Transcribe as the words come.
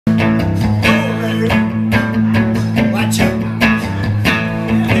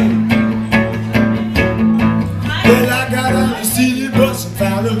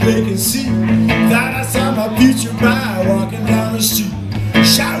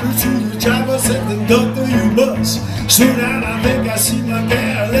said, conductor, you must slow down. I think I see my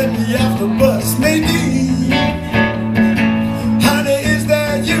gal, let me off the bus. Nadine, honey, is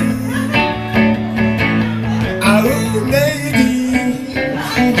that you? Oh, Nadine,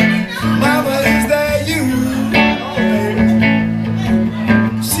 mama, is that you?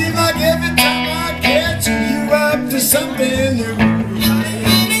 Seems like every time I catch you, you're up to something new.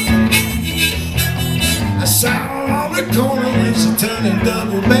 I saw her on the corner when she turning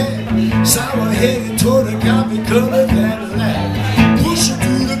double back, saw her headed toward the coffee colored Cadillac, pushing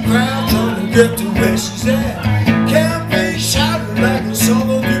through the crowd trying to get to where she's at. Campaign shouting like a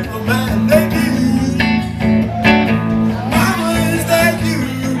solo diplomat. Nadine, mama, is that you?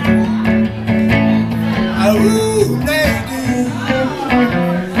 Oh, Nadine,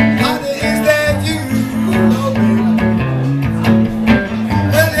 honey, is that you? Oh, baby.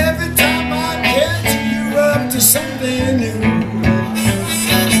 Well, every time I catch you, you're up to something new.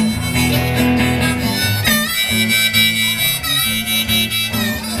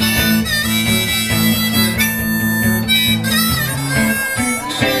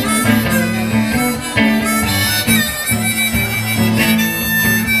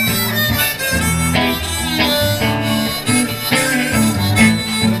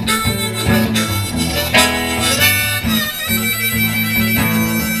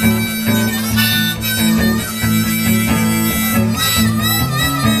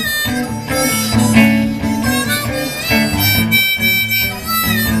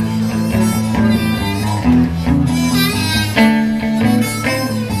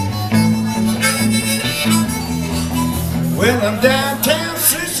 Well, I'm downtown,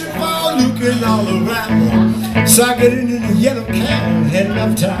 searching for, looking all around. So I get into the yellow cab, heading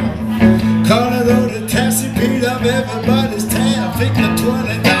uptown. Calling on the taxi, beat up everybody's tab. Think the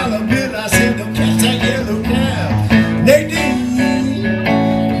 $20 bill, I said, don't catch that yellow cab. Nadine,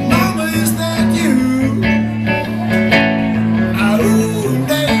 mama, is that you? Oh,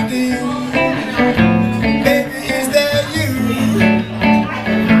 Nadine, baby, is that you?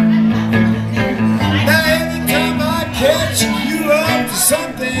 Now every time I catch you, you're up to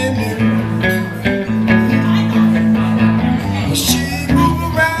something new. She move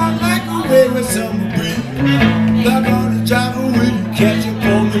around like a wave with summer breeze, like on the driver when you catch up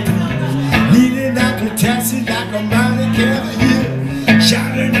on the breeze. Leaning out the taxi like a mighty cavalier,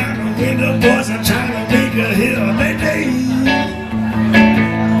 shouting out the window, boys, I'm trying to make a hill.